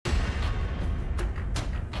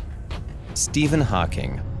Stephen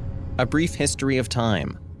Hawking, A Brief History of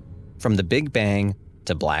Time, From the Big Bang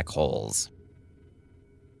to Black Holes.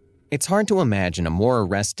 It's hard to imagine a more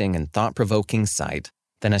arresting and thought-provoking sight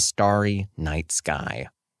than a starry night sky.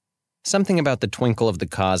 Something about the twinkle of the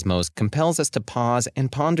cosmos compels us to pause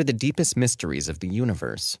and ponder the deepest mysteries of the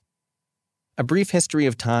universe. A Brief History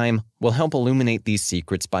of Time will help illuminate these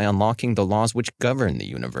secrets by unlocking the laws which govern the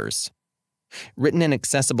universe. Written in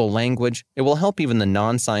accessible language, it will help even the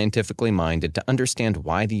non-scientifically minded to understand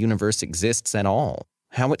why the universe exists at all,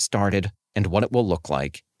 how it started, and what it will look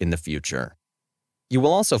like in the future. You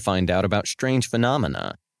will also find out about strange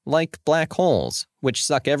phenomena, like black holes, which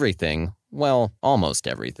suck everything, well, almost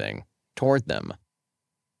everything, toward them.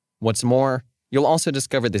 What's more, you'll also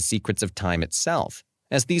discover the secrets of time itself,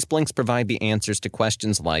 as these blinks provide the answers to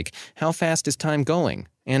questions like, how fast is time going,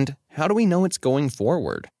 and how do we know it's going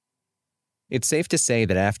forward? It's safe to say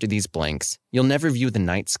that after these blinks, you'll never view the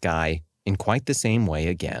night sky in quite the same way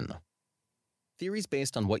again. Theories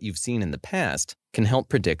based on what you've seen in the past can help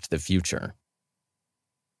predict the future.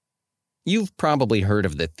 You've probably heard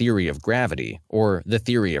of the theory of gravity or the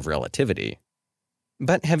theory of relativity.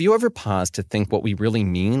 But have you ever paused to think what we really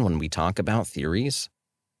mean when we talk about theories?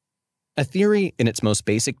 A theory, in its most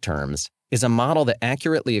basic terms, is a model that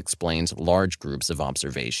accurately explains large groups of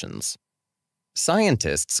observations.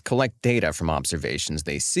 Scientists collect data from observations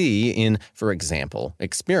they see in, for example,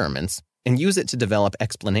 experiments, and use it to develop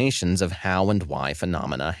explanations of how and why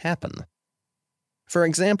phenomena happen. For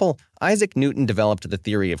example, Isaac Newton developed the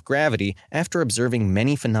theory of gravity after observing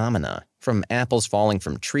many phenomena, from apples falling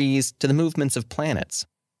from trees to the movements of planets.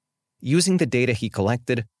 Using the data he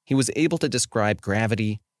collected, he was able to describe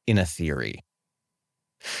gravity in a theory.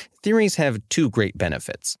 Theories have two great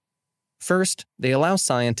benefits. First, they allow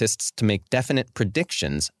scientists to make definite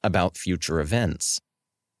predictions about future events.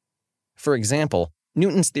 For example,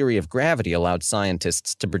 Newton's theory of gravity allowed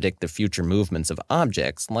scientists to predict the future movements of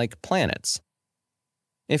objects like planets.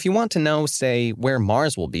 If you want to know, say, where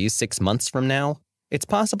Mars will be 6 months from now, it's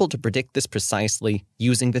possible to predict this precisely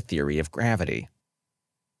using the theory of gravity.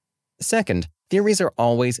 Second, theories are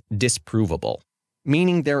always disprovable,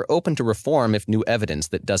 meaning they're open to reform if new evidence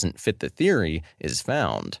that doesn't fit the theory is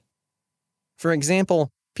found. For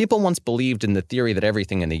example, people once believed in the theory that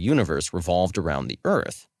everything in the universe revolved around the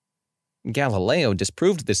Earth. Galileo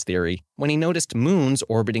disproved this theory when he noticed moons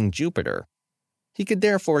orbiting Jupiter. He could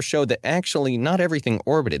therefore show that actually not everything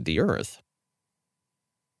orbited the Earth.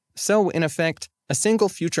 So, in effect, a single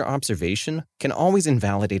future observation can always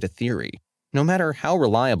invalidate a theory, no matter how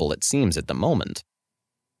reliable it seems at the moment.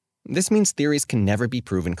 This means theories can never be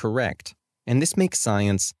proven correct, and this makes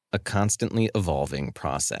science a constantly evolving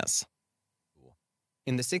process.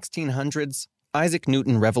 In the 1600s, Isaac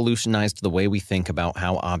Newton revolutionized the way we think about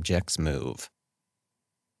how objects move.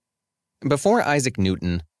 Before Isaac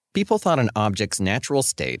Newton, people thought an object's natural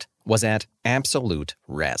state was at absolute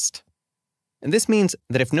rest. And this means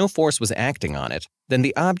that if no force was acting on it, then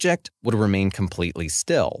the object would remain completely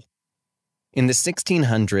still. In the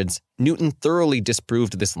 1600s, Newton thoroughly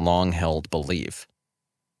disproved this long-held belief.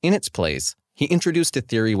 In its place, he introduced a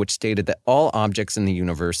theory which stated that all objects in the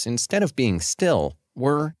universe, instead of being still,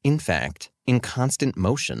 were, in fact, in constant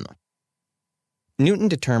motion. Newton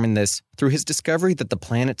determined this through his discovery that the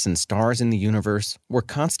planets and stars in the universe were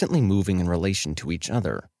constantly moving in relation to each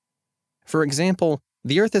other. For example,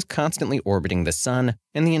 the Earth is constantly orbiting the Sun,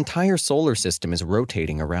 and the entire solar system is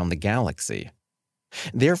rotating around the galaxy.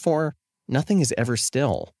 Therefore, nothing is ever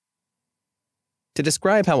still. To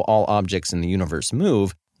describe how all objects in the universe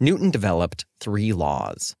move, Newton developed 3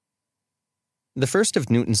 laws. The first of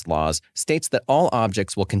Newton's laws states that all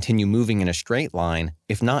objects will continue moving in a straight line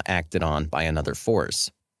if not acted on by another force.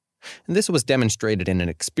 This was demonstrated in an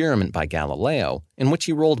experiment by Galileo in which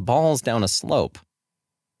he rolled balls down a slope.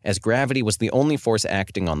 As gravity was the only force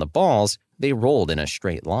acting on the balls, they rolled in a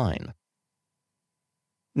straight line.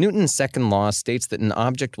 Newton's second law states that an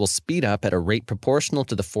object will speed up at a rate proportional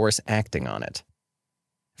to the force acting on it.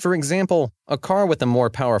 For example, a car with a more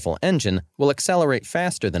powerful engine will accelerate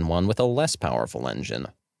faster than one with a less powerful engine.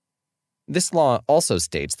 This law also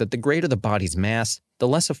states that the greater the body's mass, the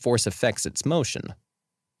less a force affects its motion.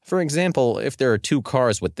 For example, if there are 2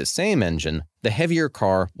 cars with the same engine, the heavier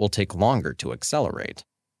car will take longer to accelerate.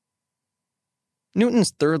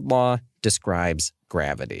 Newton's third law describes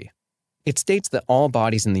gravity. It states that all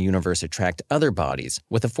bodies in the universe attract other bodies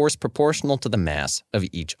with a force proportional to the mass of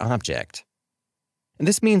each object. And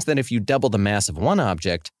this means that if you double the mass of one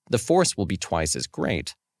object, the force will be twice as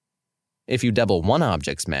great. If you double one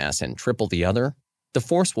object's mass and triple the other, the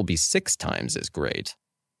force will be 6 times as great.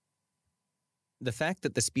 The fact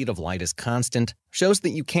that the speed of light is constant shows that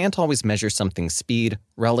you can't always measure something's speed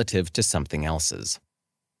relative to something else's.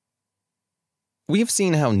 We have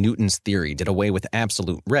seen how Newton's theory did away with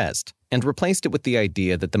absolute rest and replaced it with the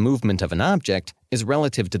idea that the movement of an object is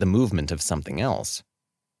relative to the movement of something else.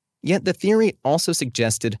 Yet the theory also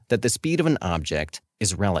suggested that the speed of an object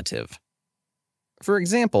is relative. For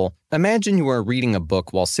example, imagine you are reading a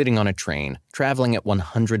book while sitting on a train traveling at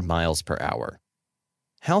 100 miles per hour.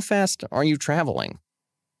 How fast are you traveling?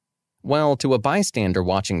 Well, to a bystander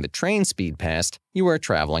watching the train speed past, you are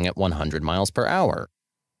traveling at 100 miles per hour.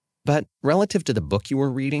 But relative to the book you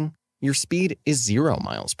were reading, your speed is 0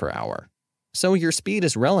 miles per hour. So your speed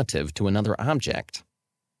is relative to another object.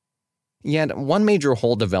 Yet one major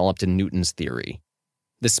hole developed in Newton's theory: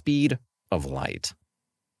 the speed of light.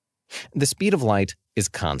 The speed of light is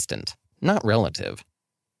constant, not relative.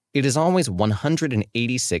 It is always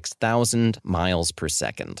 186,000 miles per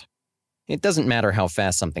second. It doesn't matter how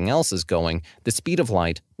fast something else is going, the speed of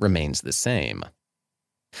light remains the same.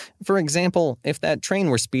 For example, if that train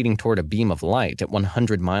were speeding toward a beam of light at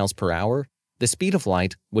 100 miles per hour, the speed of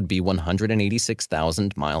light would be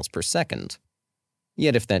 186,000 miles per second.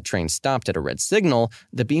 Yet if that train stopped at a red signal,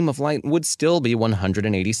 the beam of light would still be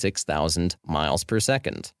 186,000 miles per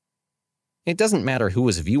second. It doesn't matter who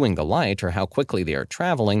is viewing the light or how quickly they are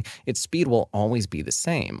traveling, its speed will always be the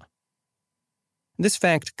same. This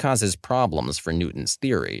fact causes problems for Newton's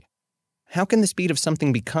theory. How can the speed of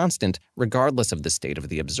something be constant regardless of the state of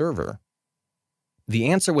the observer? The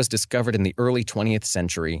answer was discovered in the early 20th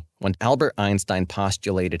century when Albert Einstein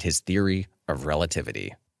postulated his theory of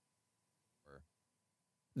relativity.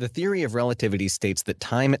 The theory of relativity states that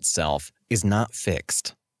time itself is not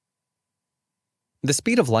fixed. The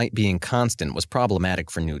speed of light being constant was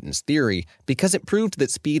problematic for Newton's theory because it proved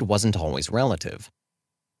that speed wasn't always relative.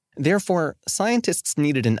 Therefore, scientists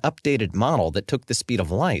needed an updated model that took the speed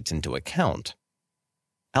of light into account.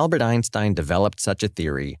 Albert Einstein developed such a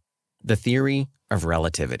theory, the theory of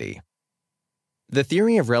relativity. The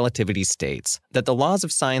theory of relativity states that the laws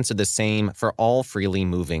of science are the same for all freely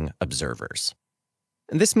moving observers.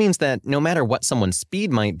 This means that no matter what someone's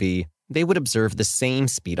speed might be, they would observe the same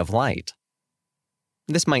speed of light.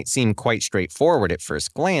 This might seem quite straightforward at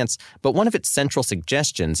first glance, but one of its central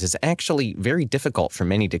suggestions is actually very difficult for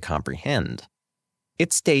many to comprehend.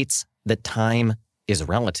 It states that time is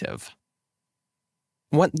relative.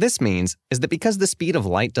 What this means is that because the speed of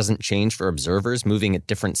light doesn't change for observers moving at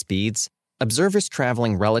different speeds, observers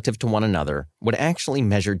traveling relative to one another would actually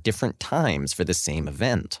measure different times for the same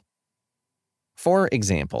event. For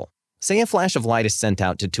example, say a flash of light is sent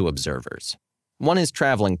out to two observers. One is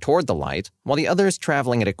traveling toward the light, while the other is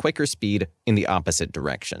traveling at a quicker speed in the opposite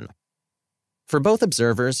direction. For both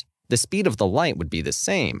observers, the speed of the light would be the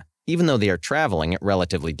same, even though they are traveling at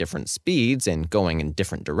relatively different speeds and going in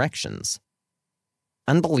different directions.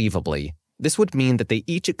 Unbelievably, this would mean that they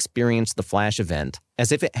each experience the flash event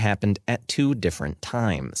as if it happened at two different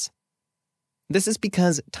times. This is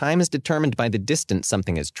because time is determined by the distance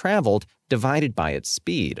something has traveled divided by its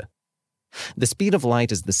speed. The speed of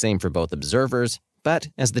light is the same for both observers, but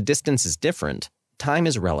as the distance is different, time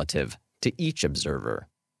is relative to each observer.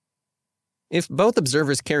 If both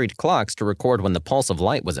observers carried clocks to record when the pulse of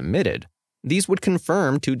light was emitted, these would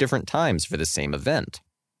confirm two different times for the same event.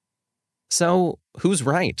 So, who's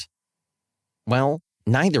right? Well,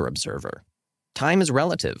 neither observer. Time is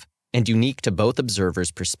relative and unique to both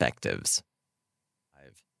observers' perspectives.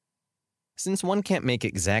 Since one can't make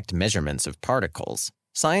exact measurements of particles,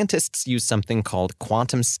 scientists use something called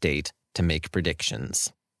quantum state to make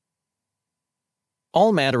predictions.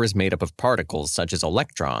 All matter is made up of particles such as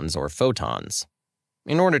electrons or photons.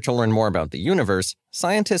 In order to learn more about the universe,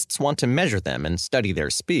 scientists want to measure them and study their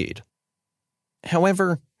speed.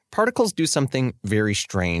 However, particles do something very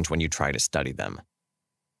strange when you try to study them.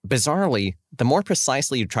 Bizarrely, the more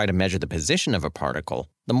precisely you try to measure the position of a particle,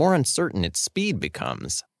 the more uncertain its speed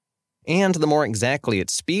becomes. And the more exactly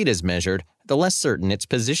its speed is measured, the less certain its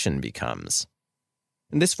position becomes.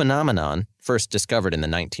 This phenomenon, first discovered in the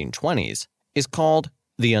 1920s, is called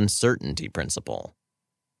the uncertainty principle.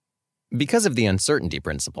 Because of the uncertainty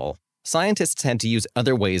principle, scientists had to use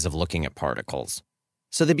other ways of looking at particles.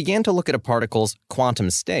 So they began to look at a particle's quantum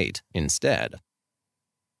state instead.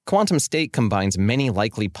 Quantum state combines many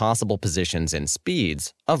likely possible positions and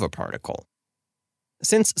speeds of a particle.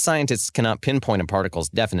 Since scientists cannot pinpoint a particle's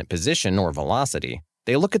definite position or velocity,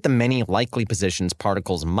 they look at the many likely positions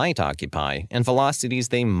particles might occupy and velocities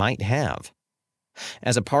they might have.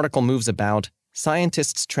 As a particle moves about,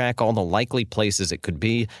 scientists track all the likely places it could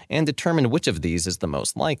be and determine which of these is the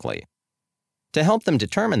most likely. To help them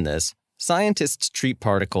determine this, scientists treat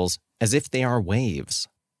particles as if they are waves.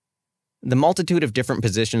 The multitude of different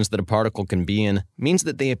positions that a particle can be in means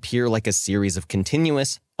that they appear like a series of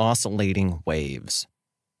continuous, oscillating waves.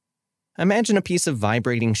 Imagine a piece of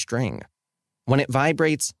vibrating string. When it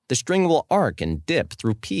vibrates, the string will arc and dip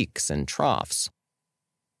through peaks and troughs.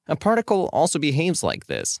 A particle also behaves like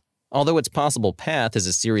this, although its possible path is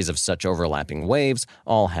a series of such overlapping waves,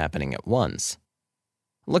 all happening at once.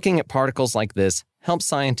 Looking at particles like this helps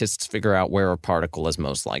scientists figure out where a particle is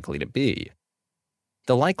most likely to be.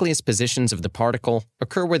 The likeliest positions of the particle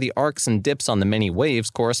occur where the arcs and dips on the many waves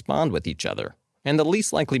correspond with each other, and the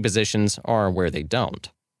least likely positions are where they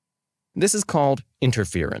don't. This is called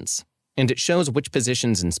interference, and it shows which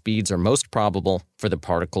positions and speeds are most probable for the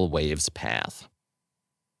particle wave's path.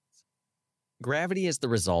 Gravity is the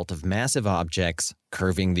result of massive objects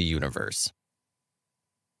curving the universe.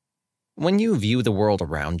 When you view the world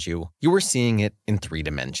around you, you are seeing it in 3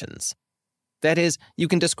 dimensions. That is, you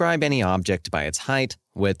can describe any object by its height,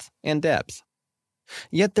 width, and depth.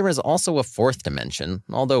 Yet there is also a 4th dimension,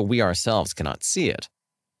 although we ourselves cannot see it.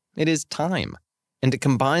 It is time, and it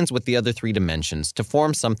combines with the other 3 dimensions to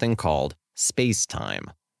form something called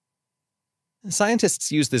space-time.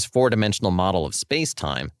 Scientists use this 4-dimensional model of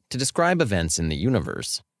space-time to describe events in the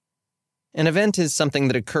universe. An event is something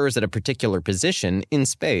that occurs at a particular position in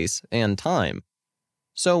space and time.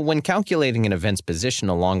 So when calculating an event's position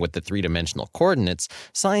along with the 3-dimensional coordinates,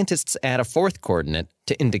 scientists add a 4th coordinate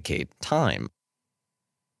to indicate time.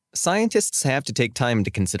 Scientists have to take time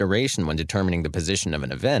into consideration when determining the position of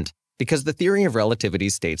an event because the theory of relativity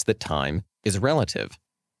states that time is relative.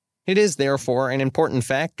 It is, therefore, an important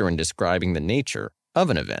factor in describing the nature of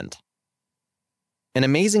an event. An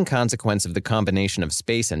amazing consequence of the combination of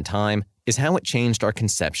space and time is how it changed our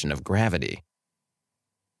conception of gravity.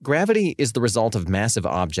 Gravity is the result of massive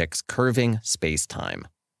objects curving space-time.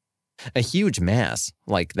 A huge mass,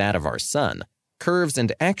 like that of our sun, curves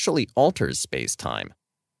and actually alters space-time.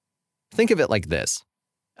 Think of it like this.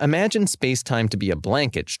 Imagine space-time to be a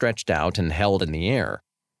blanket stretched out and held in the air.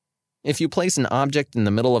 If you place an object in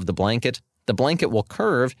the middle of the blanket will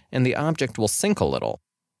curve and the object will sink a little.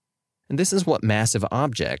 And this is what massive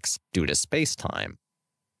objects do to space-time.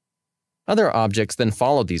 Other objects then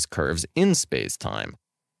follow these curves in space-time.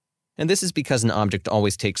 And this is because an object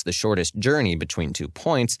always takes the shortest journey between 2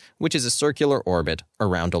 points, which is a circular orbit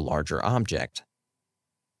around a larger object.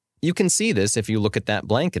 You can see this if you look at that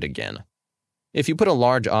blanket again. If you put a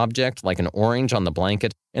large object like an orange on the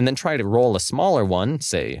blanket and then try to roll a smaller one,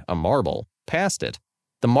 say a marble, past it,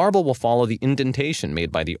 the marble will follow the indentation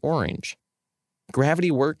made by the orange. Gravity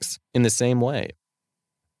works in the same way.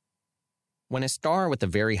 When a star with a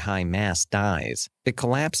very high mass dies, it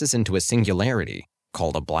collapses into a singularity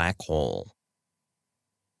called a black hole.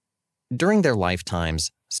 During their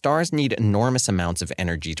lifetimes, stars need enormous amounts of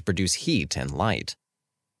energy to produce heat and light.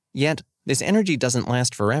 Yet, this energy doesn't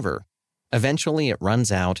last forever. Eventually, it runs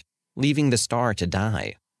out, leaving the star to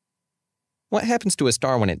die. What happens to a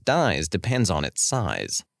star when it dies depends on its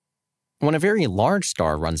size. When a very large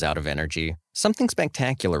star runs out of energy, something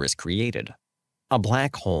spectacular is created: a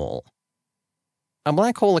black hole. A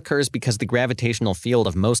black hole occurs because the gravitational field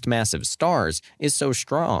of most massive stars is so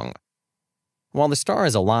strong. While the star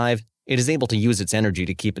is alive, it is able to use its energy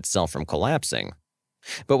to keep itself from collapsing.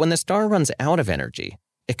 But when the star runs out of energy,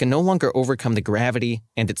 it can no longer overcome the gravity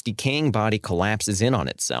and its decaying body collapses in on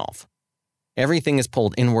itself. Everything is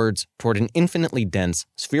pulled inwards toward an infinitely dense,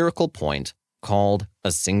 spherical point called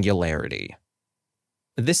a singularity.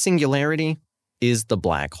 This singularity is the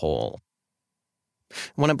black hole.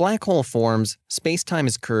 When a black hole forms, space-time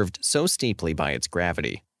is curved so steeply by its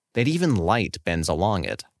gravity that even light bends along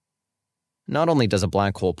it. Not only does a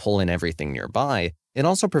black hole pull in everything nearby, it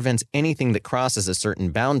also prevents anything that crosses a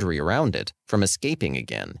certain boundary around it from escaping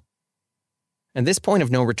again. And this point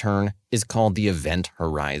of no return is called the event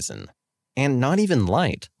horizon. And not even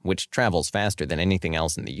light, which travels faster than anything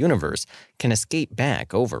else in the universe, can escape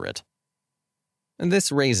back over it. And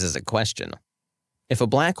this raises a question. If a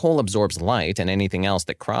black hole absorbs light and anything else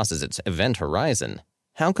that crosses its event horizon,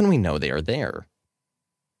 how can we know they are there?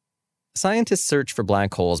 Scientists search for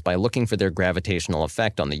black holes by looking for their gravitational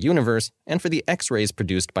effect on the universe and for the X-rays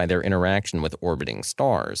produced by their interaction with orbiting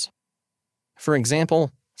stars. For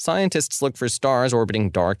example, scientists look for stars orbiting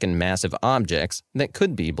dark and massive objects that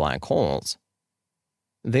could be black holes.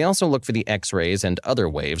 They also look for the X-rays and other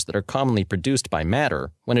waves that are commonly produced by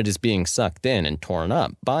matter when it is being sucked in and torn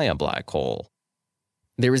up by a black hole.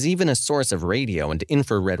 There is even a source of radio and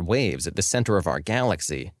infrared waves at the center of our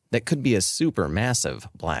galaxy that could be a supermassive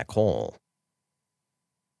black hole.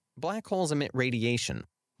 Black holes emit radiation,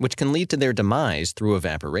 which can lead to their demise through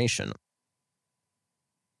evaporation.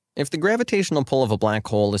 If the gravitational pull of a black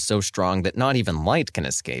hole is so strong that not even light can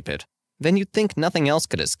escape it, then you'd think nothing else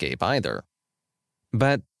could escape either.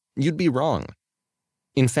 But you'd be wrong.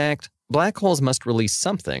 In fact, black holes must release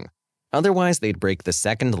something, otherwise they'd break the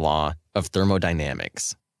second law of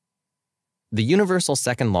thermodynamics. The universal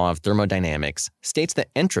second law of thermodynamics states that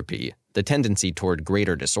entropy, the tendency toward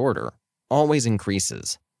greater disorder, always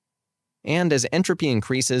increases. And as entropy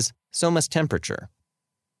increases, so must temperature.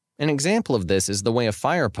 An example of this is the way a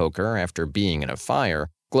fire poker, after being in a fire,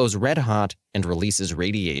 glows red hot and releases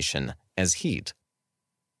radiation as heat.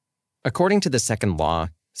 According to the second law,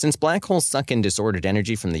 since black holes suck in disordered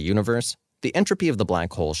energy from the universe, the entropy of the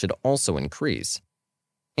black hole should also increase.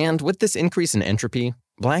 And with this increase in entropy,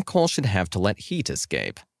 black holes should have to let heat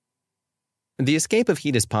escape. The escape of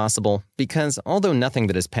heat is possible because although nothing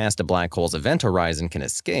that has passed a black hole's event horizon can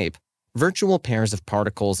escape, virtual pairs of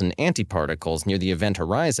particles and antiparticles near the event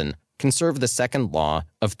horizon conserve the second law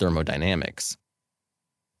of thermodynamics.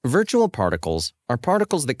 Virtual particles are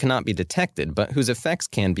particles that cannot be detected but whose effects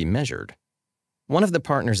can be measured. One of the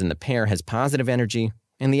partners in the pair has positive energy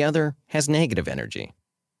and the other has negative energy.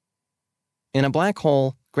 In a black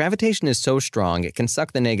hole, gravitation is so strong it can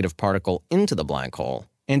suck the negative particle into the black hole,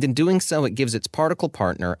 and in doing so it gives its particle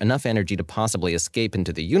partner enough energy to possibly escape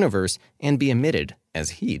into the universe and be emitted as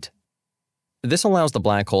heat. This allows the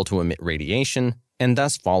black hole to emit radiation and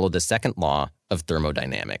thus follow the second law of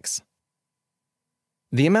thermodynamics.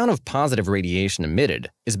 The amount of positive radiation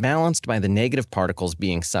emitted is balanced by the negative particles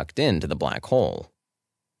being sucked into the black hole.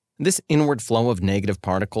 This inward flow of negative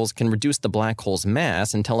particles can reduce the black hole's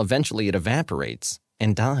mass until eventually it evaporates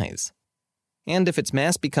and dies. And if its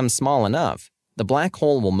mass becomes small enough, the black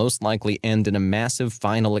hole will most likely end in a massive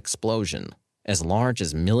final explosion, as large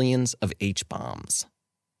as millions of H-bombs.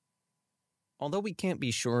 Although we can't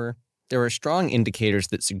be sure, there are strong indicators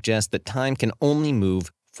that suggest that time can only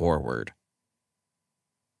move forward.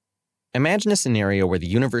 Imagine a scenario where the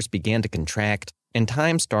universe began to contract and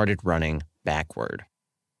time started running backward.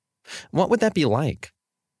 What would that be like?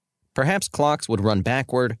 Perhaps clocks would run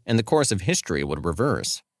backward and the course of history would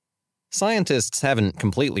reverse. Scientists haven't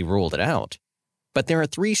completely ruled it out, but there are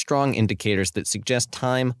 3 strong indicators that suggest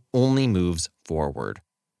time only moves forward.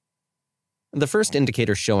 The first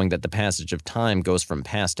indicator showing that the passage of time goes from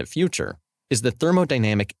past to future is the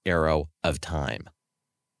thermodynamic arrow of time.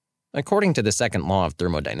 According to the second law of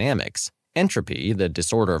thermodynamics, entropy, the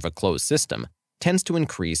disorder of a closed system, tends to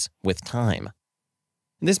increase with time.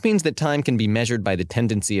 This means that time can be measured by the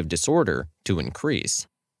tendency of disorder to increase.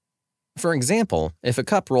 For example, if a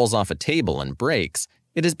cup rolls off a table and breaks,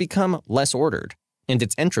 it has become less ordered, and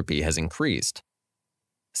its entropy has increased.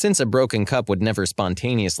 Since a broken cup would never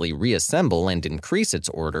spontaneously reassemble and increase its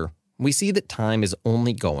order, we see that time is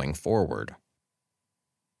only going forward.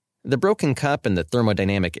 The broken cup and the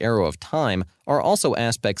thermodynamic arrow of time are also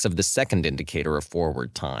aspects of the second indicator of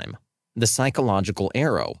forward time, the psychological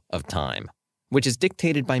arrow of time, which is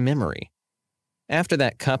dictated by memory. After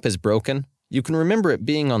that cup is broken, you can remember it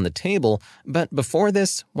being on the table, but before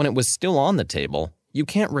this, when it was still on the table, you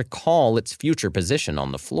can't recall its future position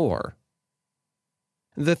on the floor.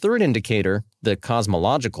 The third indicator, the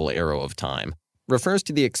cosmological arrow of time, refers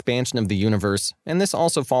to the expansion of the universe, and this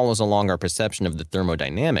also follows along our perception of the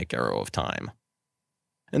thermodynamic arrow of time.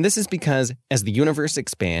 And this is because, as the universe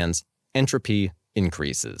expands, entropy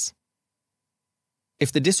increases.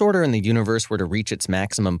 If the disorder in the universe were to reach its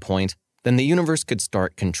maximum point, then the universe could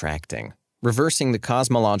start contracting, reversing the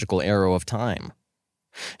cosmological arrow of time.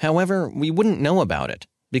 However, we wouldn't know about it,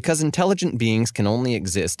 because intelligent beings can only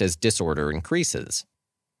exist as disorder increases.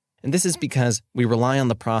 And this is because we rely on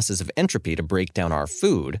the process of entropy to break down our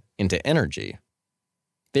food into energy.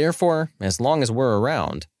 Therefore, as long as we're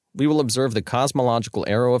around, we will observe the cosmological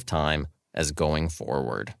arrow of time as going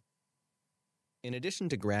forward. In addition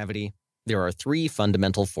to gravity, there are 3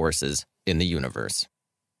 fundamental forces in the universe.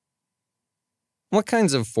 What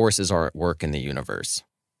kinds of forces are at work in the universe?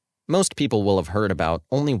 Most people will have heard about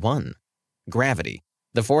only one: gravity,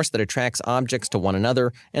 the force that attracts objects to one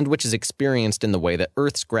another and which is experienced in the way that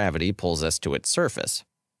Earth's gravity pulls us to its surface.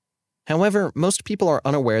 However, most people are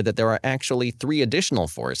unaware that there are actually 3 additional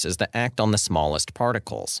forces that act on the smallest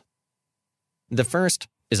particles. The first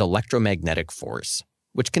is electromagnetic force,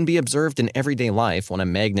 which can be observed in everyday life when a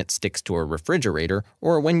magnet sticks to a refrigerator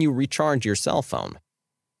or when you recharge your cell phone.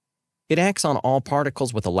 It acts on all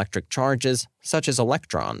particles with electric charges, such as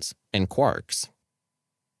electrons and quarks.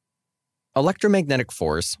 Electromagnetic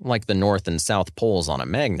force, like the north and south poles on a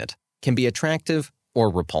magnet, can be attractive or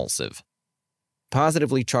repulsive.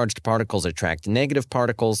 Positively charged particles attract negative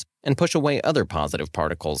particles and push away other positive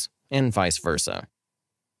particles, and vice versa.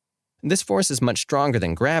 This force is much stronger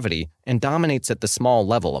than gravity and dominates at the small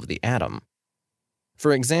level of the atom.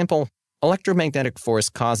 For example, electromagnetic force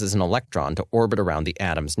causes an electron to orbit around the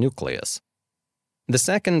atom's nucleus. The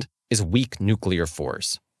second is weak nuclear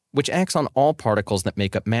force, which acts on all particles that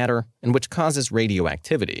make up matter and which causes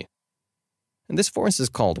radioactivity. And this force is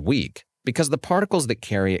called weak because the particles that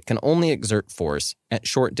carry it can only exert force at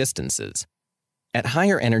short distances. At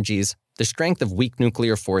higher energies, the strength of weak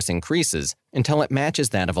nuclear force increases until it matches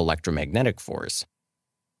that of electromagnetic force.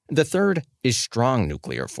 The third is strong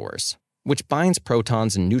nuclear force, which binds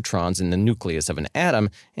protons and neutrons in the nucleus of an atom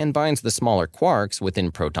and binds the smaller quarks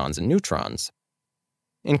within protons and neutrons.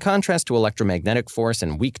 In contrast to electromagnetic force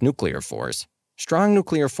and weak nuclear force, strong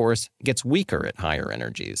nuclear force gets weaker at higher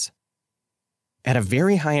energies. At a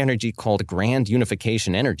very high energy called grand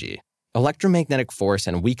unification energy, electromagnetic force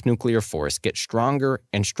and weak nuclear force get stronger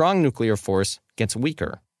and strong nuclear force gets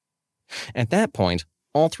weaker. At that point,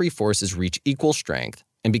 all three forces reach equal strength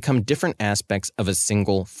and become different aspects of a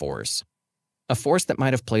single force, a force that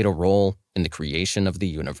might have played a role in the creation of the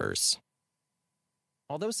universe.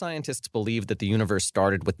 Although scientists believe that the universe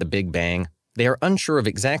started with the Big Bang, they are unsure of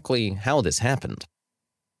exactly how this happened.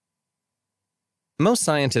 Most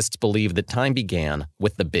scientists believe that time began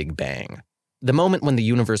with the Big Bang, the moment when the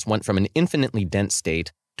universe went from an infinitely dense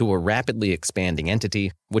state to a rapidly expanding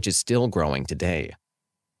entity which is still growing today.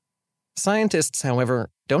 Scientists, however,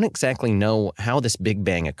 don't exactly know how this Big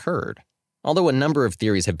Bang occurred, although a number of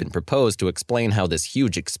theories have been proposed to explain how this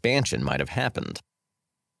huge expansion might have happened.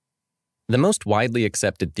 The most widely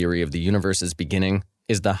accepted theory of the universe's beginning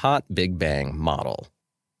is the hot Big Bang model.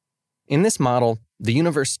 In this model, the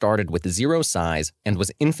universe started with zero size and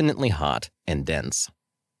was infinitely hot and dense.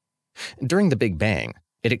 During the Big Bang,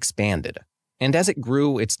 it expanded, and as it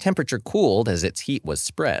grew, its temperature cooled as its heat was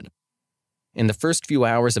spread. In the first few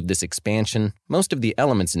hours of this expansion, most of the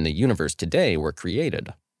elements in the universe today were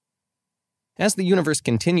created. As the universe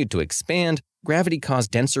continued to expand, gravity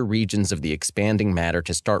caused denser regions of the expanding matter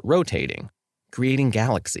to start rotating, creating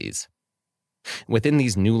galaxies. Within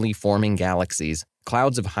these newly forming galaxies,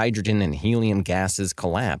 clouds of hydrogen and helium gases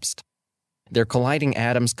collapsed. Their colliding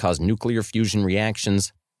atoms caused nuclear fusion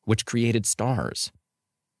reactions, which created stars.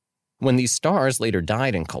 When these stars later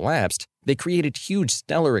died and collapsed, they created huge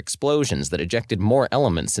stellar explosions that ejected more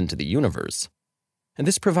elements into the universe. And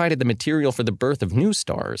this provided the material for the birth of new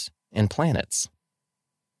stars and planets.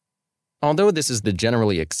 Although this is the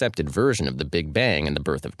generally accepted version of the Big Bang and the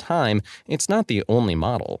birth of time, it's not the only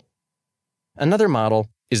model. Another model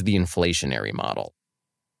is the inflationary model.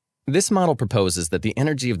 This model proposes that the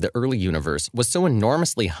energy of the early universe was so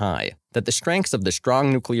enormously high that the strengths of the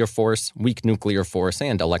strong nuclear force, weak nuclear force,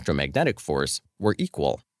 and electromagnetic force were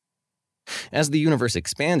equal. As the universe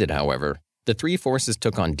expanded, however, the three forces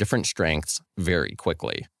took on different strengths very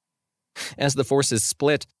quickly. As the forces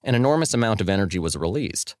split, an enormous amount of energy was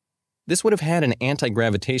released. This would have had an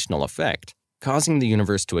anti-gravitational effect, causing the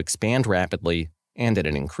universe to expand rapidly and at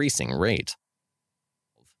an increasing rate.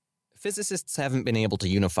 Physicists haven't been able to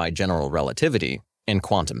unify general relativity and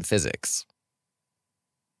quantum physics.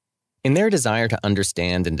 In their desire to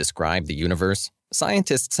understand and describe the universe,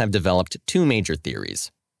 scientists have developed two major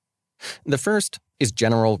theories. The first is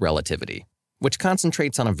general relativity, which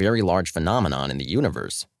concentrates on a very large phenomenon in the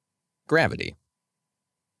universe, gravity.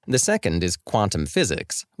 The second is quantum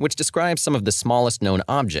physics, which describes some of the smallest known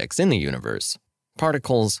objects in the universe,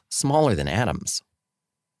 particles smaller than atoms.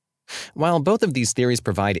 While both of these theories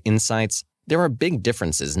provide insights, there are big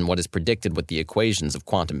differences in what is predicted with the equations of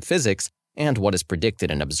quantum physics and what is predicted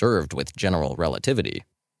and observed with general relativity.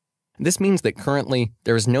 This means that currently,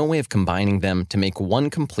 there is no way of combining them to make one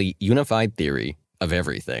complete unified theory of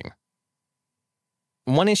everything.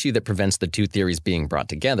 One issue that prevents the two theories being brought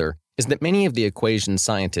together is that many of the equations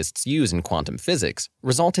scientists use in quantum physics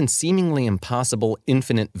result in seemingly impossible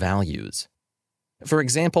infinite values. For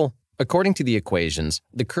example, according to the equations,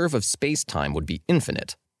 the curve of space-time would be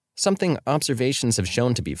infinite, something observations have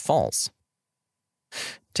shown to be false.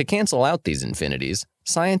 To cancel out these infinities,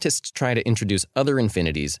 scientists try to introduce other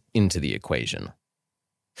infinities into the equation.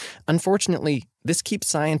 Unfortunately, this keeps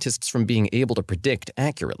scientists from being able to predict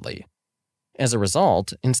accurately. As a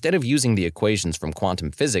result, instead of using the equations from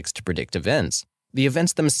quantum physics to predict events, the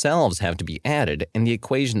events themselves have to be added and the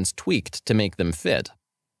equations tweaked to make them fit.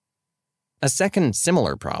 A second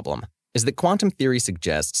similar problem is that quantum theory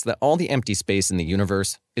suggests that all the empty space in the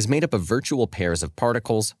universe is made up of virtual pairs of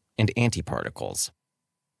particles and antiparticles.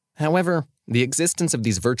 However, the existence of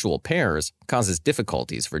these virtual pairs causes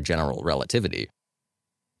difficulties for general relativity.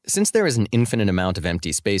 Since there is an infinite amount of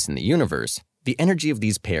empty space in the universe, the energy of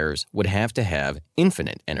these pairs would have to have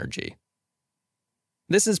infinite energy.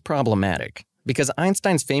 This is problematic because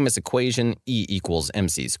Einstein's famous equation E equals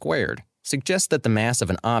mc squared suggests that the mass of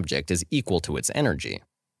an object is equal to its energy.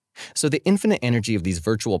 So the infinite energy of these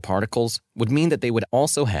virtual particles would mean that they would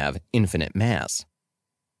also have infinite mass.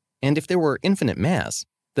 And if there were infinite mass,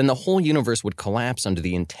 then the whole universe would collapse under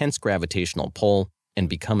the intense gravitational pull and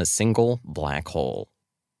become a single black hole.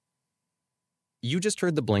 You just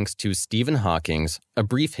heard the blinks to Stephen Hawking's A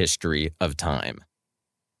Brief History of Time.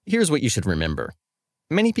 Here's what you should remember.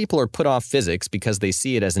 Many people are put off physics because they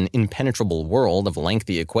see it as an impenetrable world of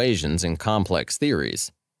lengthy equations and complex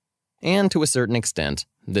theories. And to a certain extent,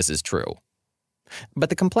 this is true. But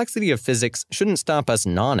the complexity of physics shouldn't stop us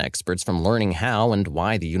non-experts from learning how and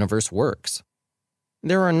why the universe works.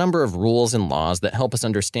 There are a number of rules and laws that help us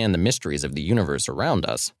understand the mysteries of the universe around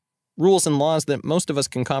us, rules and laws that most of us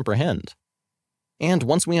can comprehend. And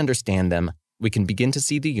once we understand them, we can begin to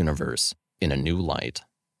see the universe in a new light.